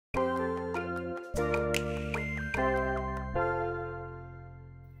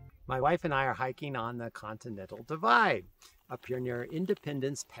My wife and I are hiking on the Continental Divide up here near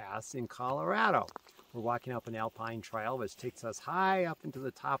Independence Pass in Colorado. We're walking up an alpine trail which takes us high up into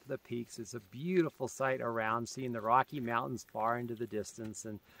the top of the peaks. It's a beautiful sight around, seeing the Rocky Mountains far into the distance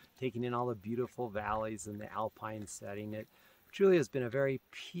and taking in all the beautiful valleys and the alpine setting. It truly has been a very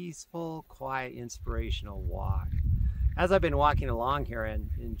peaceful, quiet, inspirational walk. As I've been walking along here and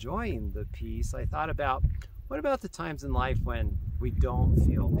enjoying the peace, I thought about, what about the times in life when we don't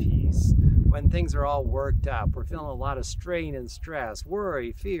feel peace? When things are all worked up, we're feeling a lot of strain and stress,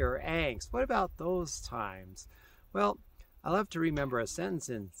 worry, fear, angst. What about those times? Well, I love to remember a sentence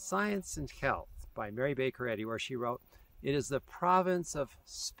in Science and Health by Mary Baker Eddy where she wrote, "It is the province of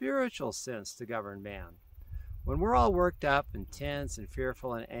spiritual sense to govern man." When we're all worked up and tense and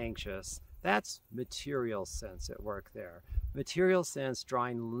fearful and anxious, that's material sense at work there. Material sense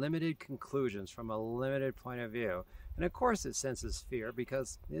drawing limited conclusions from a limited point of view. And of course it senses fear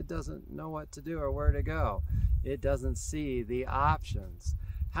because it doesn't know what to do or where to go. It doesn't see the options.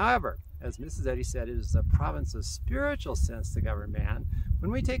 However, as Mrs. Eddy said, it is the province of spiritual sense to govern man. When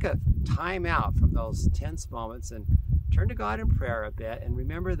we take a time out from those tense moments and turn to God in prayer a bit and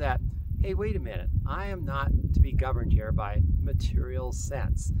remember that, hey, wait a minute, I am not to be governed here by material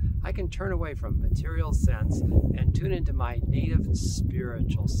sense. I can turn away from material sense and tune into my native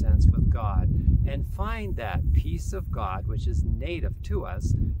spiritual sense with God and find that peace of God which is native to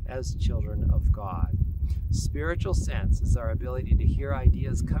us as children of God. Spiritual sense is our ability to hear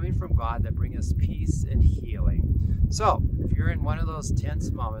ideas coming from God that bring us peace and healing. So, if you're in one of those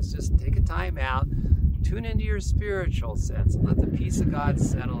tense moments, just take a time out, tune into your spiritual sense, and let the peace of God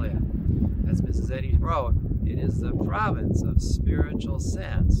settle in. As Mrs. Eddy wrote, it is the province of spiritual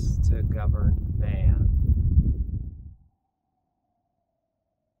sense to govern man.